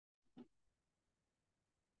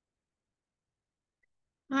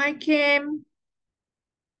Hi, Kim.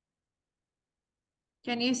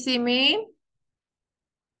 Can you see me?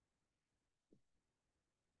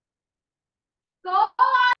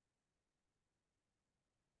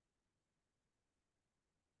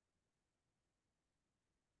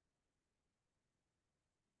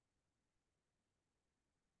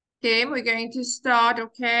 Kim, we're going to start,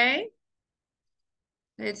 okay?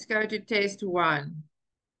 Let's go to test one.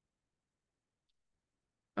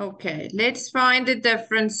 Okay, let's find the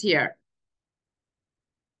difference here.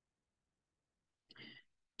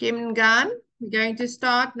 Kim Ngan, we're going to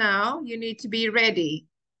start now. You need to be ready.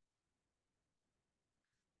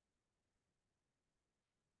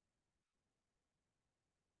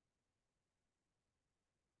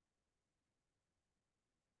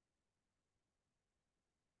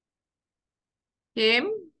 Kim,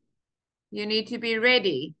 you need to be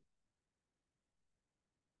ready.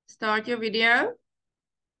 Start your video.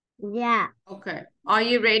 Yeah, Okay, are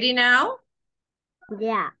you ready now?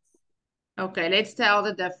 yeah. Okay, let's tell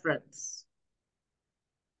the difference.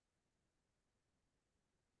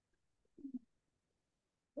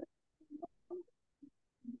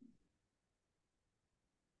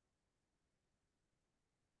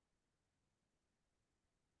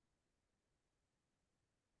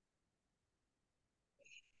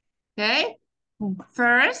 Okay,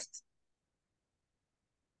 first,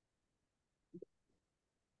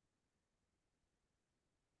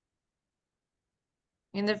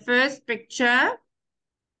 in the first picture,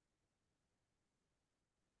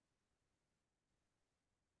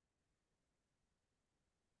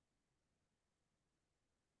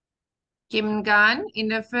 Kim Ngan, in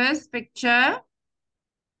the first picture,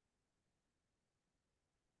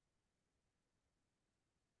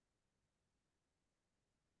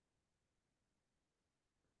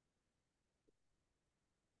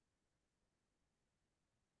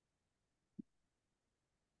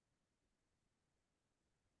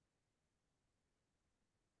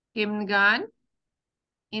 Kim Ngan,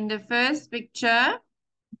 in the first picture,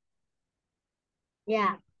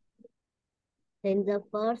 Yeah. In the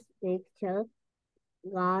first picture,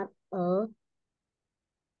 got a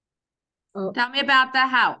tell me about the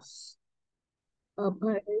house. a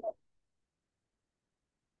per-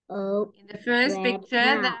 a In the first red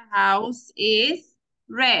picture, the house. house is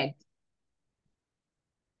red.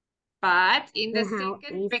 But in the The house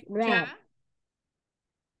second is picture, red.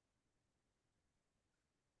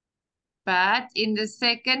 but in the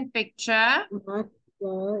second picture, But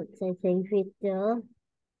the second picture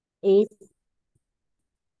is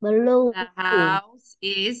blue. the house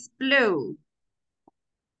is blue.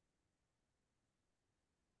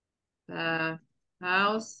 The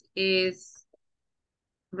house is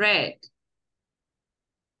red.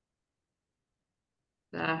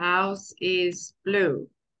 The house is blue.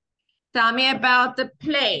 Tell me about the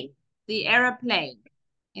plane, the aeroplane.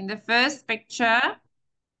 In the first picture,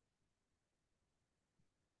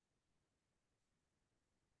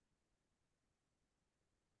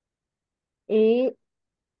 It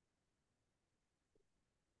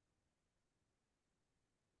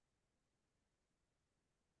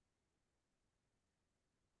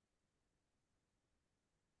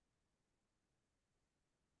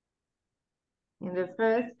in the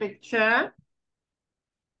first picture,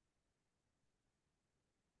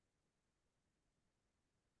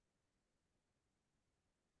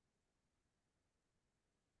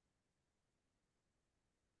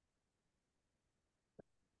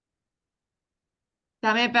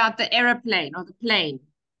 tell me about the aeroplane or the plane.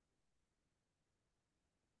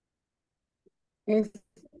 is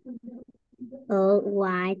a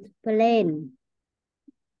white plane.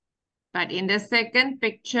 But in the second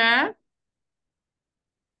picture,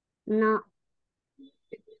 Not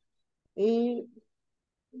it.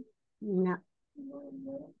 Not.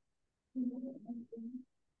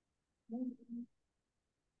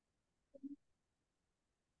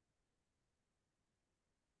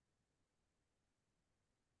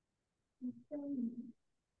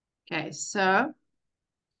 okay, so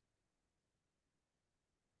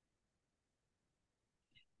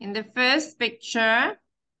in the first picture,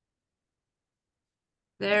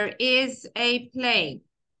 there is a plane.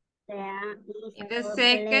 There is In the a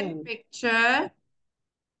second plane. picture,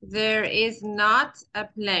 there is not a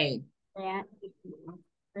plane. There is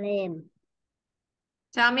a plane.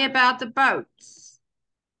 Tell me about the boats.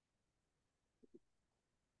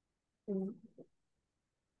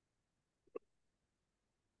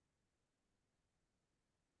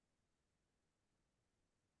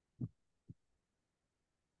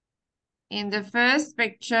 In the first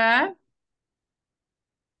picture,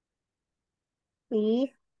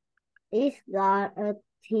 Is got a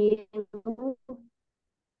tube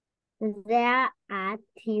There are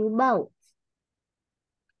two boats.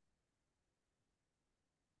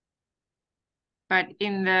 But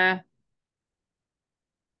in the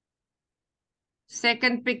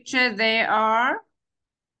second picture, there are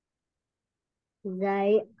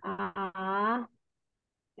They are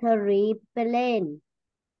three planes.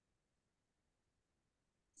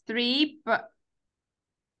 three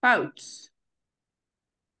boats.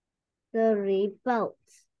 Three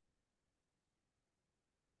boats.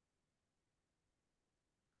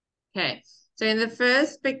 Okay, so in the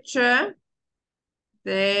first picture,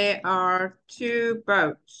 there are two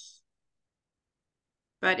boats.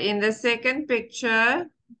 But in the second picture,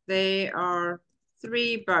 there are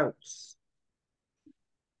three boats.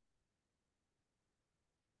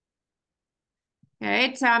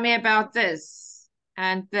 Okay, tell me about this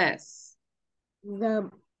and this. The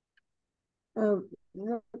boy.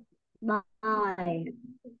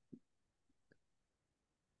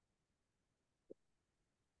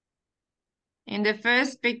 In the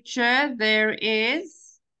first picture, there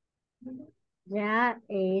is There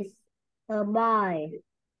is a boy.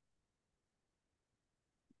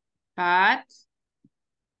 but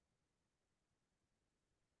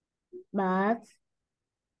But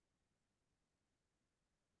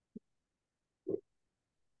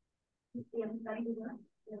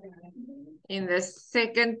in the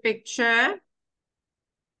second picture,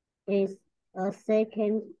 is a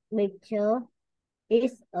second picture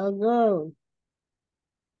is a girl.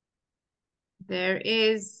 there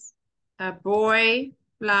is a boy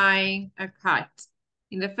flying a kite.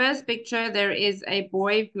 In the first picture, there is a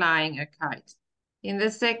boy flying a kite. In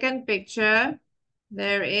the second picture,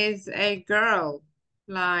 there is a girl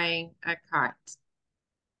flying a kite.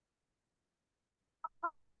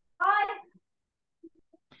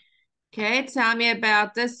 Okay, tell me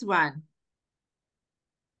about this one.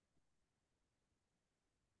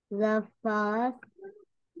 The first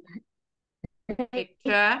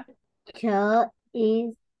Picture picture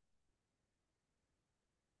is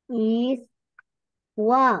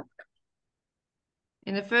work.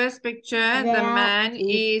 In the first picture, the There man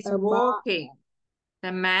is is a boy. walking.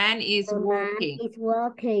 The man is The man walking. is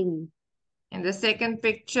walking. In the second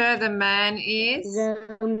picture, the man is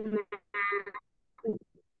The man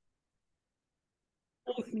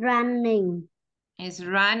is running.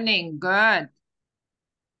 running. Good.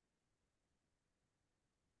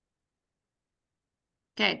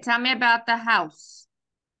 Okay, tell me about the house.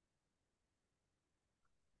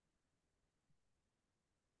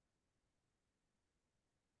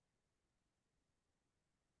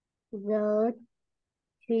 The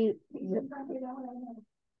tree.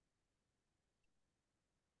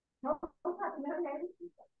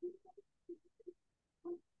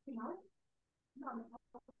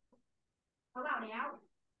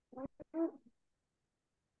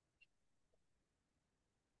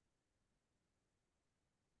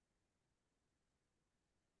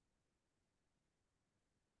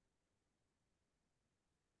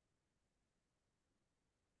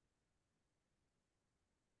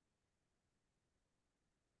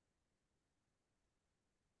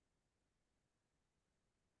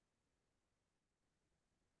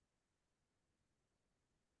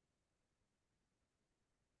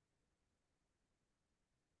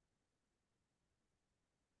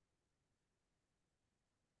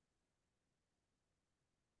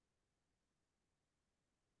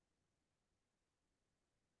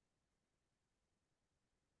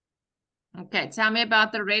 Okay, tell me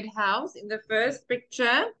about the red house in the first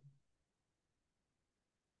picture.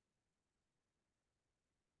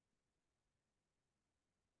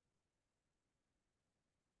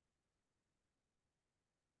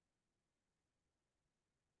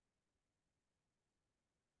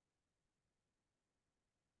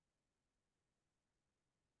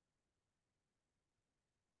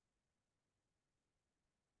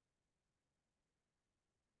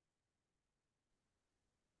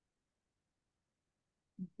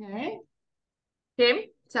 Okay. Kim,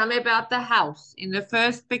 tell me about the house in the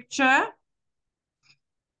first picture.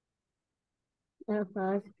 The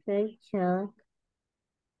first picture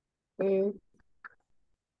is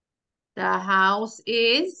The house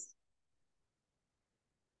is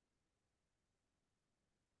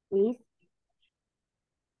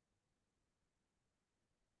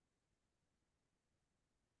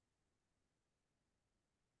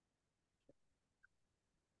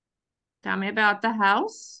Tell me about the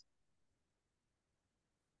house.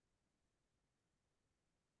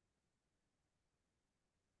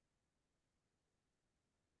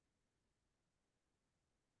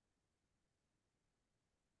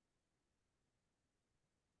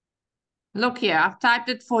 Look here, I've typed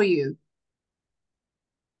it for you.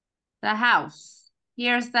 The house.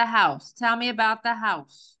 Here's the house. Tell me about the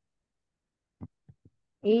house.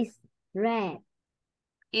 Is red.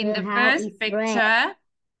 In the house first is red. picture,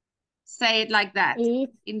 say it like that. Is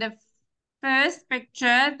In the first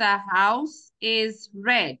picture, the house is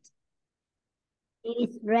red.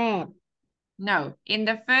 red. No, in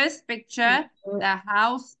the first picture, the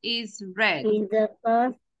house is red. In the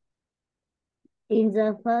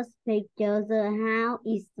first picture, the house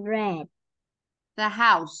is red. The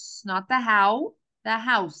house, not the how, the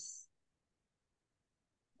house.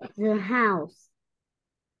 The house.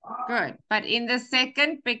 Good. But in the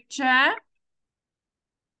second picture,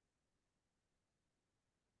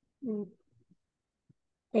 in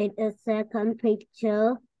the second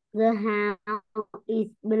picture, the house is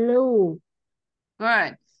blue.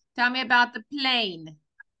 good. Tell me about the plane.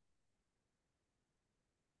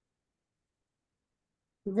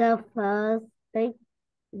 The first picture,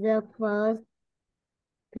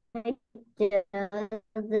 there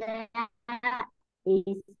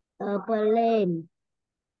is a plane.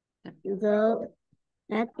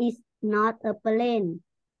 That is not a plane.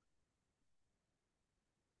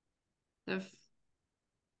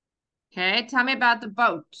 Okay, tell me about the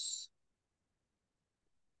boats.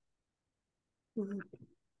 The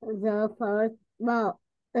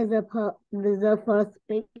first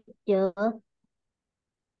picture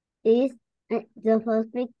is the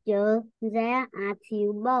first picture. There are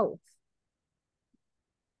two boats.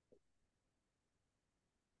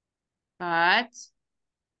 But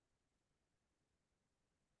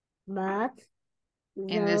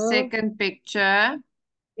in the second picture,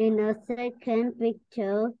 there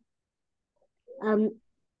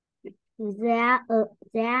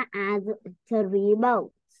are three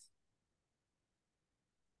boats.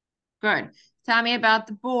 good. Tell me about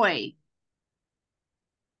the boy.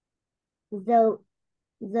 There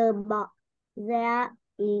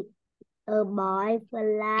is a boy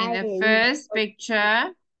flying. In the first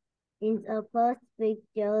picture, in the first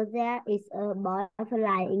picture, there is a boy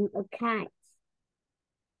flying a kite.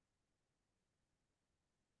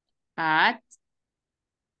 But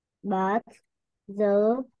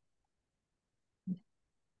the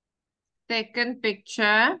second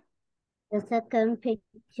picture,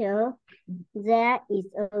 there is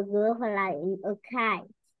a girl flying a kite.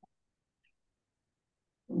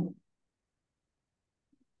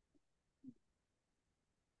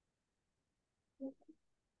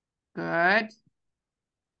 good.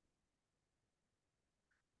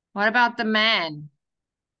 What about the man?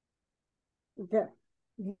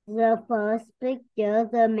 The first picture,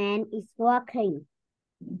 the man is walking.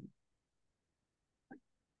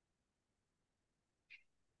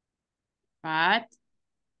 But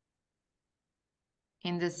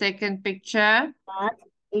in the second picture, But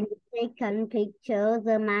in the second picture,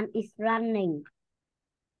 the man is running.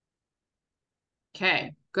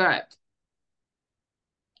 okay, good.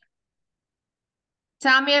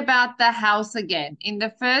 Tell me about the house again. In the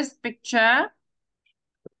first picture,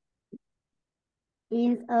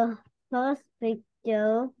 In the first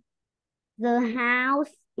picture, the house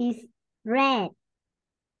is red.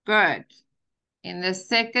 good. In the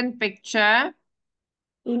second picture,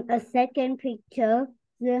 in a second picture,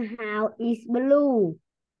 the house is blue.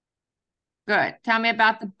 good. Tell me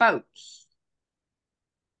about the boats.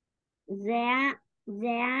 The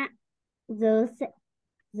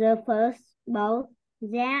first boat,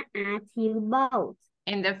 there are two boats.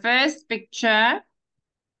 In the first picture,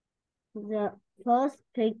 The first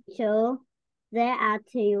picture, there are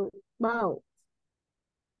two boats.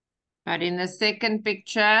 but in the second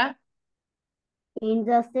picture, in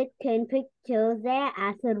the second picture, there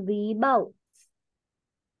are three boats.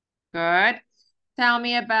 good. Tell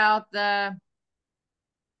me about the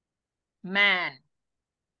man.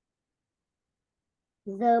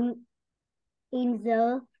 In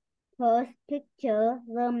the first picture,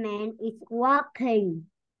 the man is walking.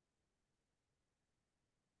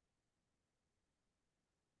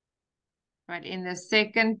 But in the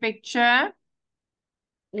second picture,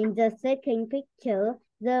 in the second picture,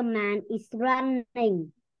 the man is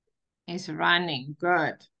running. is running.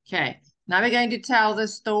 Good. Okay. Now we're going to tell the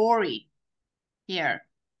story here.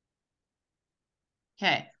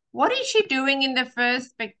 Okay. What is she doing in the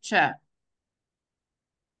first picture?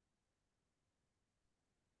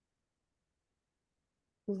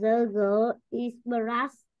 The girl is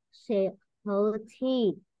brushing her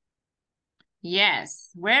teeth. Yes.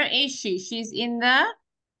 Where is she? She's in the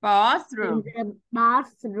bathroom. In the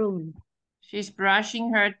bathroom. She's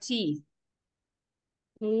brushing her teeth.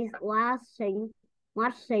 She's washing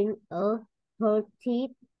her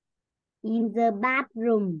teeth in the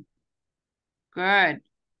bathroom. Good.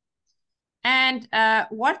 And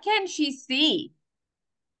what can she see?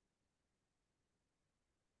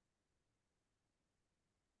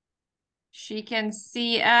 She can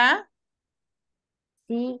see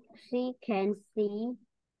She can see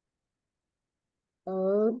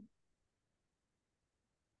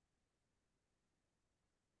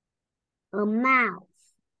a mouse.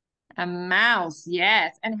 a mouse.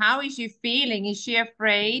 Yes. And how is she feeling? Is she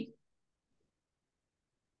afraid?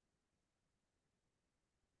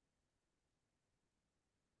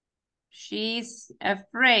 She's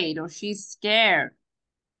afraid or she's scared.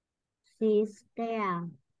 She's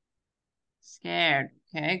scared. Scared.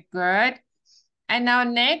 Okay, good. And now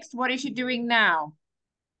next, what is she doing now?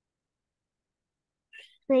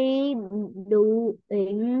 She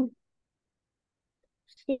doing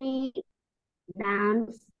she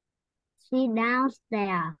dance she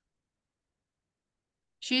downstairs.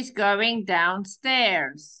 She's going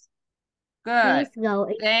downstairs. Good. She's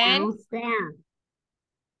going Then, downstairs.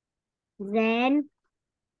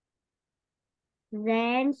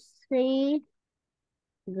 Then she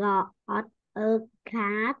got a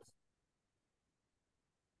cat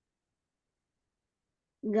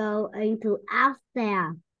going to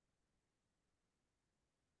upstairs.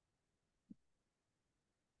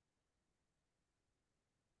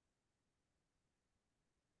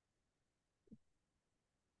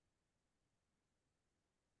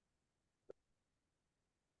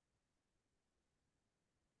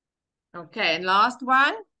 okay, and last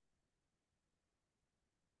one.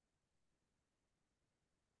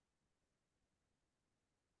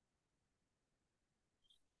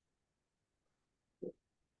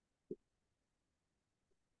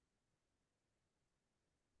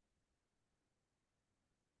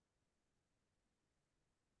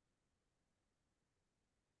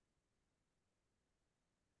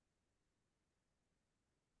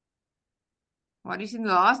 What is in the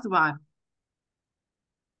last one?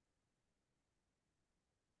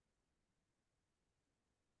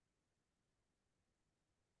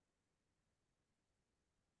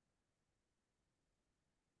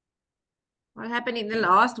 What happened in the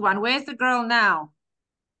last one? Where's the girl now?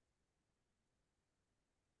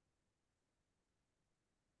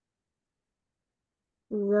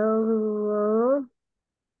 The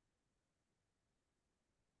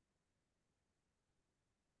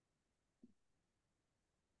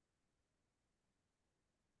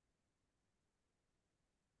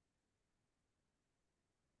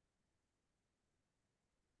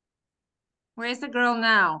Where's the girl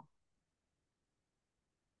now?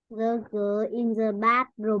 girl in the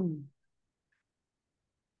bathroom.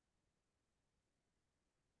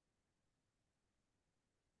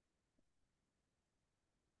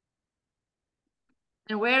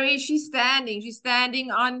 And where is she standing? She's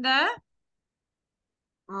standing on the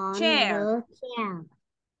On chair. the chair.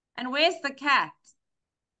 And where's the cat?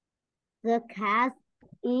 The cat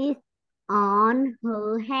is on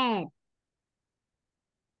her head.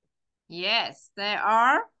 Yes, they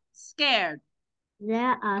are scared. They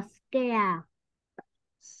are scared.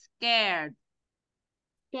 Scared.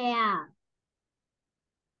 Scared.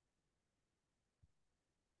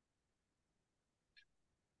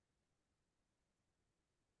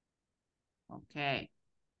 Okay.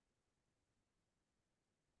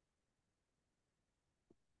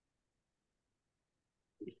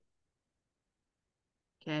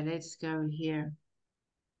 Okay, let's go here.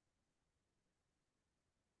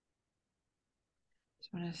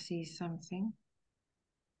 Just want to see something.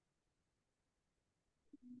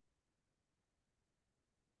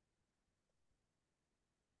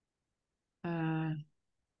 Uh,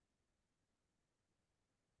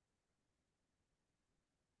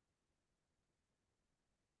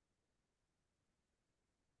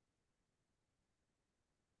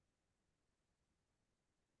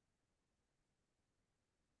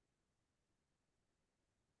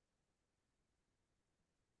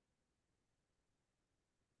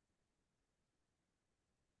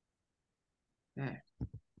 there.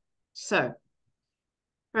 So,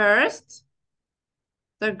 first,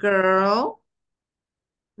 the girl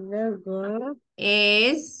The girl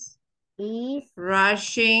is is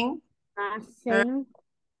brushing her. brushing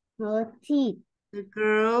her teeth. The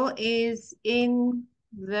girl is in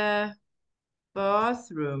the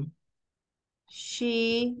bathroom.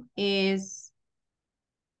 She is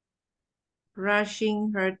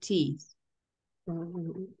brushing her teeth.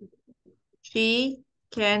 She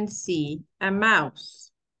can see a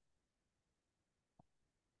mouse.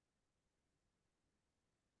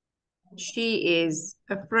 She is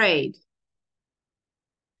afraid.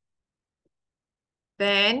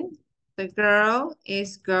 Then the girl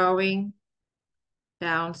is going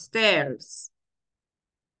downstairs.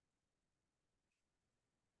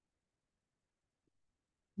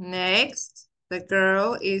 Next, the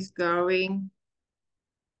girl is going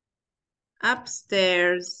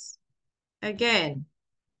upstairs again.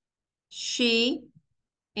 She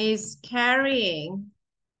is carrying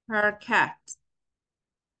her cat.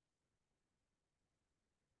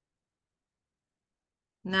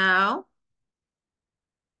 Now,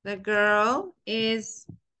 the girl is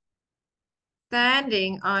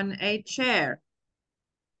standing on a chair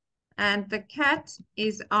and the cat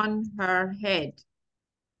is on her head.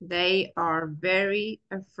 They are very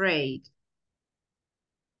afraid.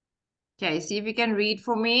 Okay, see if you can read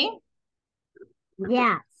for me.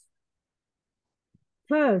 Yes.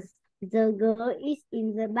 First, the girl is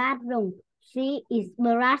in the bathroom. She is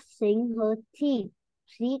brushing her teeth.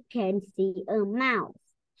 She can see a mouse.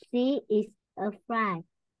 She is afraid.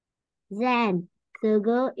 Then, the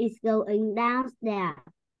girl is going downstairs.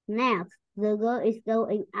 Next, the girl is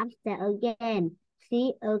going upstairs again.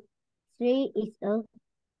 She is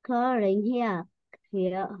curling here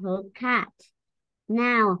her cat.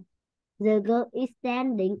 Now, the girl is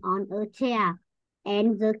standing on a chair,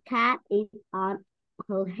 and the cat is on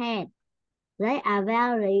her head. They are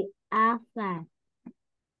very afraid.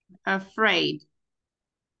 Afraid.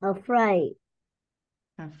 Afraid.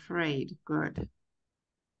 Afraid. Good.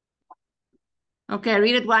 Okay,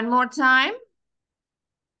 read it one more time.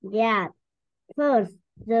 Yeah. First,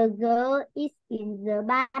 the girl is in the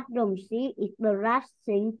bathroom. She is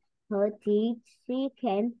brushing her teeth. She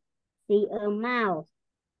can see a mouse.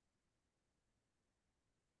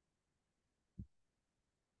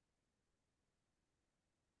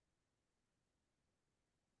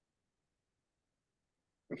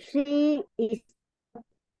 She is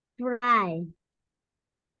afraid.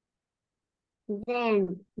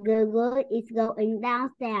 Then the girl is going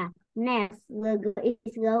downstairs. Next, the girl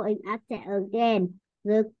is going upstairs again.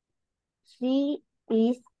 She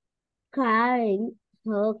is carrying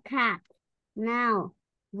her cat. Now,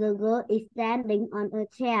 the girl is standing on a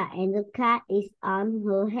chair and the cat is on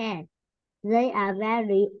her head. They are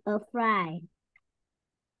very afraid.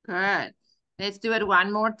 Good. Let's do it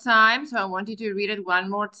one more time. So I want you to read it one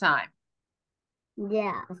more time.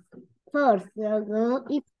 Yes. First, the girl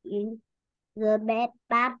is in the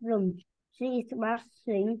bathroom. She is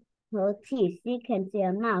brushing her teeth. She can see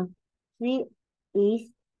a mouse. She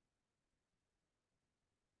is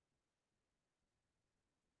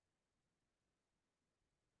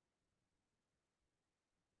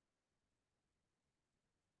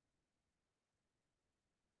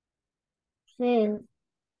she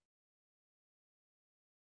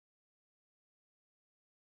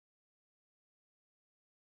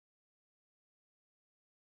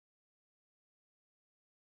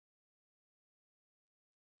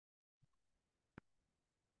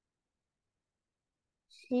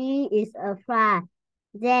She is afraid.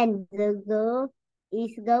 Then the girl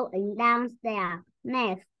is going downstairs.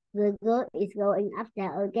 Next, the girl is going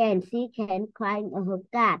upstairs again. She can climb her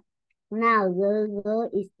cat. Now the girl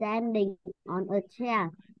is standing on a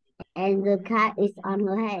chair and the cat is on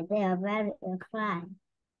her head. They are very afraid.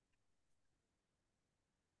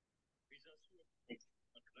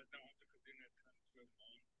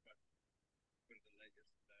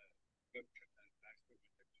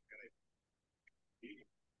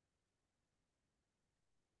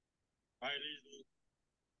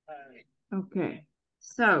 Okay.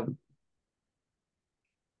 So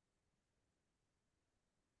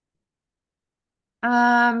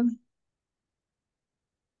okay,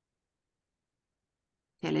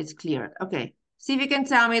 let's clear it. Okay. See if you can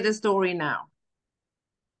tell me the story now.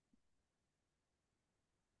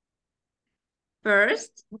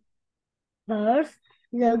 First, First,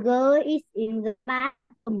 the girl is in the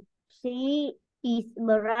bathroom. She is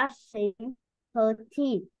brushing her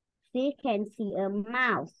teeth. She can see a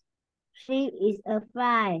mouse. She is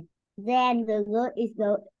afraid. Then the girl is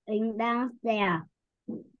going downstairs.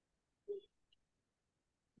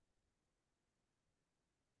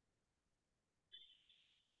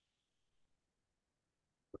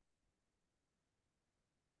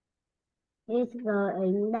 She's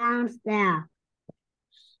going downstairs.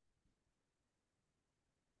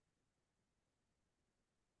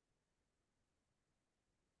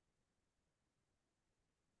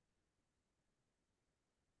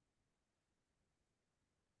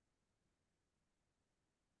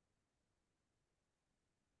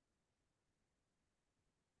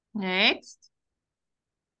 next,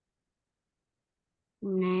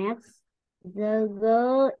 Next, the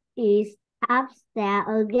girl is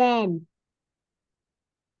upstairs again.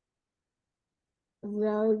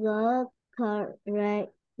 The girl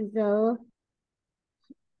corrects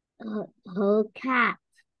her cat.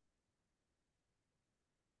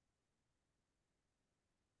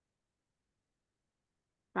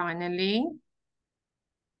 Finally,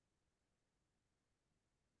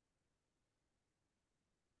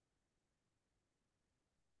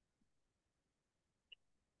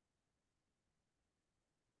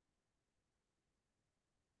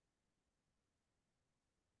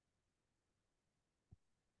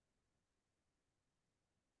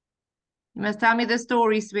 you must tell me the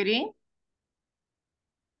story, sweetie.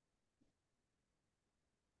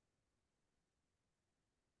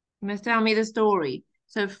 You must tell me the story.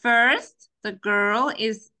 So first, the girl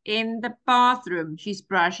is in the bathroom. She's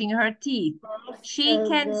brushing her teeth. She The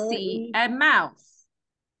can girl see is a mouse.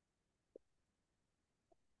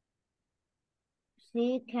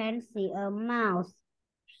 She can see a mouse.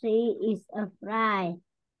 She is afraid.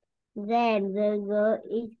 Then the girl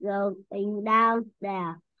is going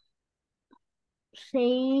downstairs.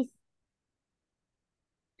 She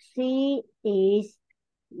she is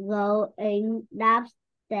going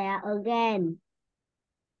downstairs again.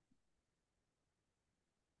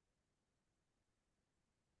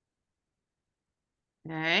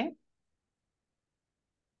 Okay.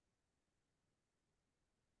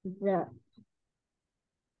 The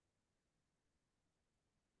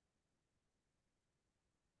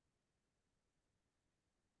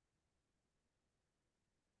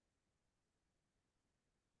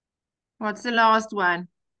What's the last one?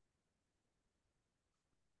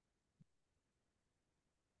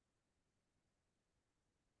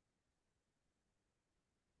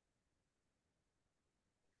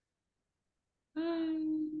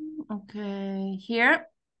 Okay, here.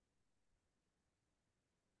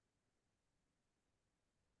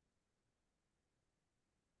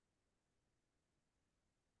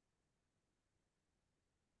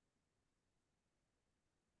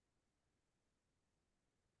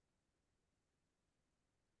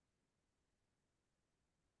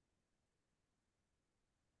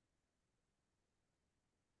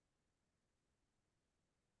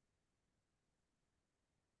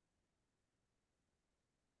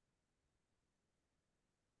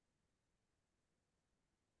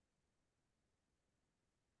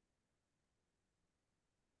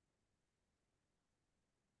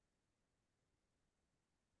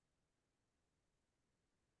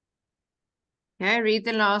 Okay, read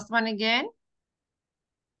the last one again.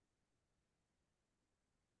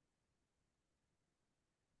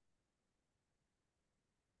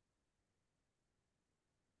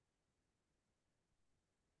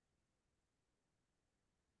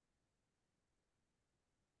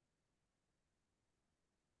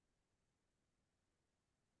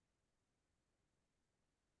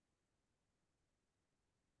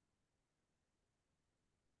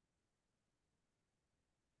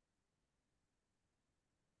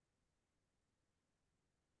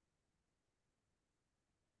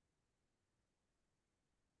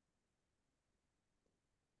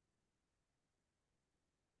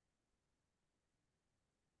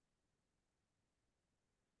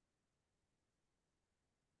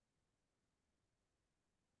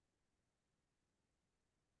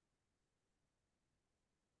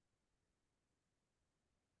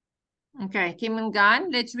 Okay, Kim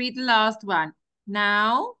Ngan, let's read the last one.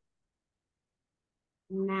 Now,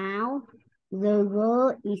 Now the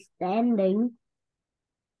girl is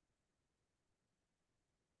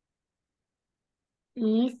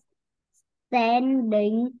is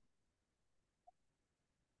standing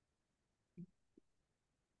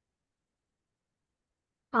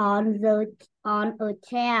on a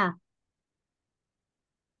chair.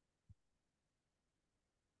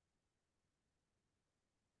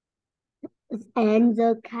 And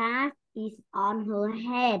the cat is on her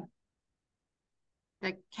head.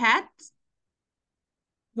 the cat,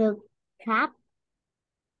 The cat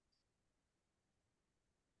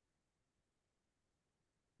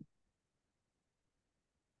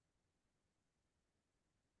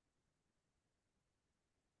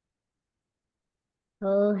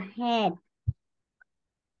her head.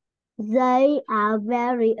 They are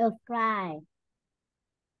very afraid.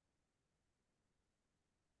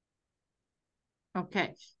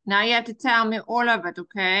 okay. Now you have to tell me all of it,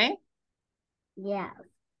 okay? Yes.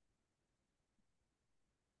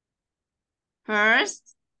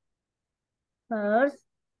 First,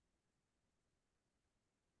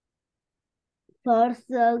 First,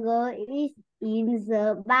 the girl is in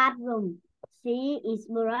the bathroom. She is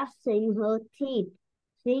brushing her teeth.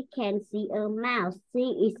 She can see a mouse. She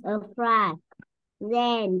is afraid.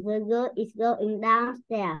 Then the girl is going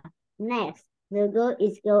downstairs. Next, the girl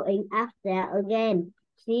is going upstairs again.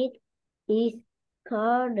 She is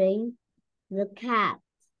cuddling the cat.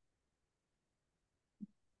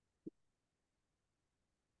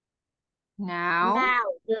 now, Now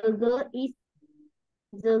the girl is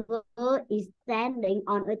The girl is standing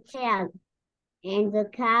on a chair and the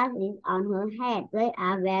cat is on her head. They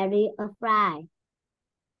are very afraid.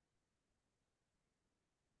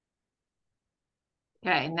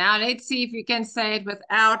 Okay, now let's see if you can say it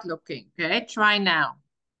without looking. Okay, try now.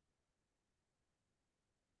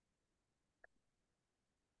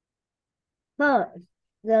 First,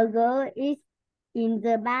 the girl is in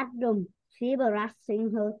the bathroom. She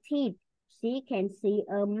brushing her teeth. She can see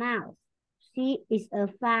a mouse. She is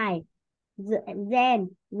afraid.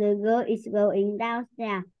 Then the girl is going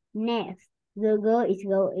downstairs. Next, the girl is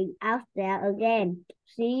going upstairs again.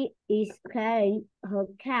 She is carrying her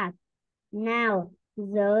cat. Now,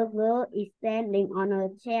 the girl is standing on a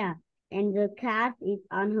chair and the cat is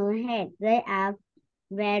on her head. They are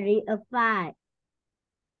very afraid.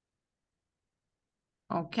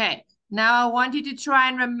 Okay, now I want you to try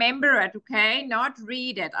and remember it, okay? Not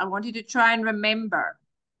read it. I want you to try and remember.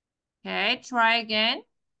 Okay, try again.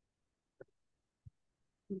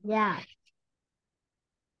 Yeah.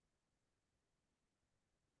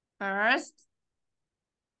 First,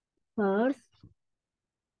 First,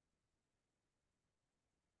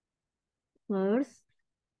 first,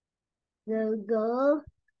 the girl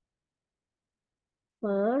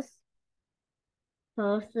first,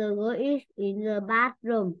 first the girl is in the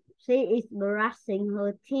bathroom. She is brushing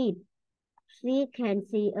her teeth. She can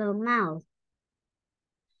see a mouse.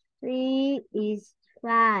 She is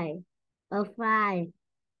afraid.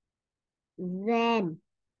 Then,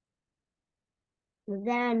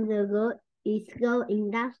 then the girl is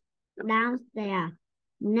going downstairs.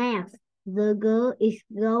 Next, the girl is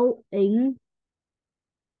going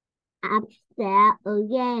upstairs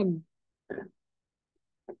again.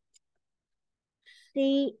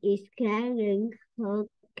 She is carrying her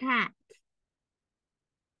cat.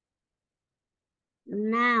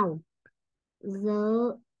 Now,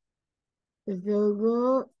 the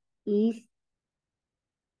girl is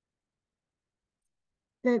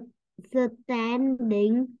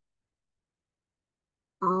standing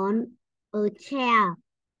on a chair.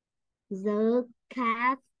 The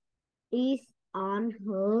cat is on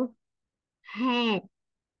her head.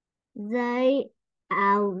 They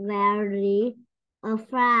are very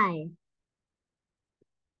afraid.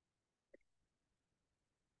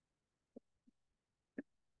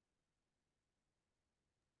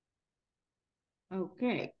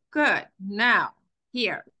 okay, good. Now,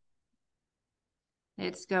 here.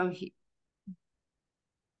 Let's go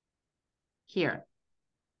here.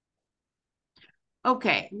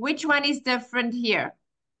 Okay, which one is different here?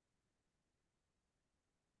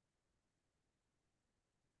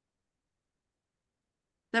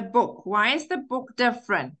 The book. Why is the book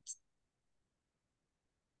different?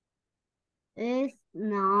 It's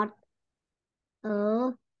not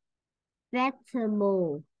a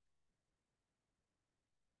vegetable.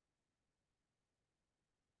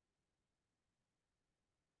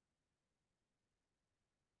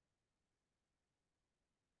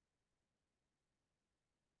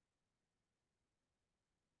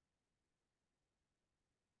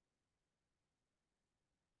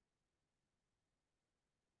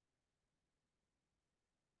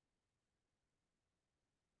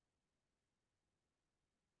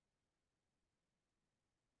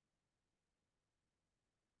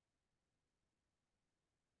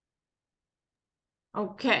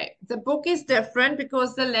 Okay, the book is different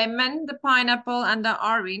because the lemon, the pineapple, and the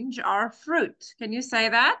orange are fruit. Can you say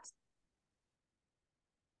that?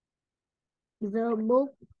 The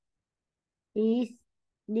book is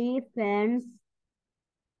different.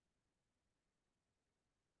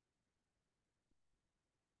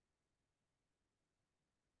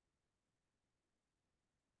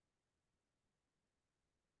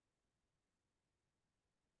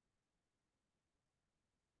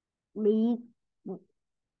 Be-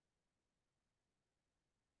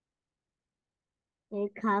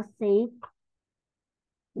 because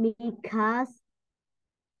because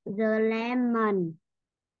the lemon,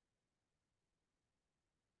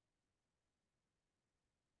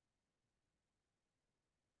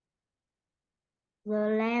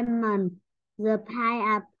 the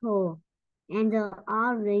pineapple, and the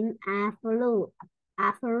orange are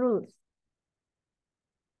fruits.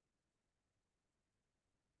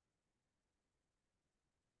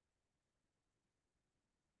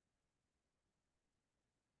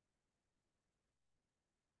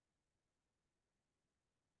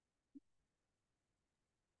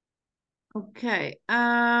 Okay.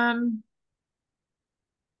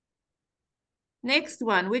 Next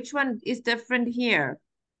one. Which one is different here?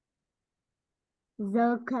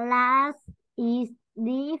 The class is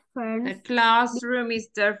different. The classroom is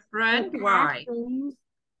The different. Why? classroom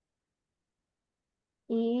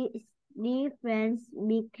is different.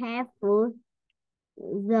 Be careful.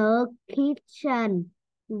 The kitchen,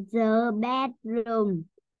 the bedroom,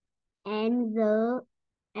 and the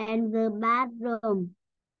bathroom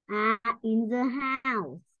are in the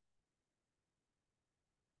house.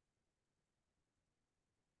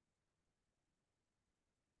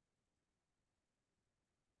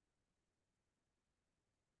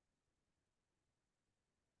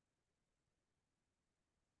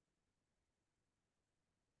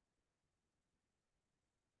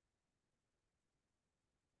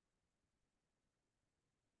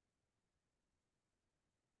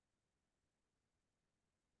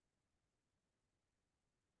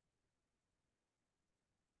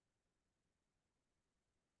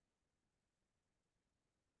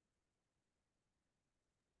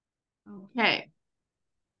 Okay.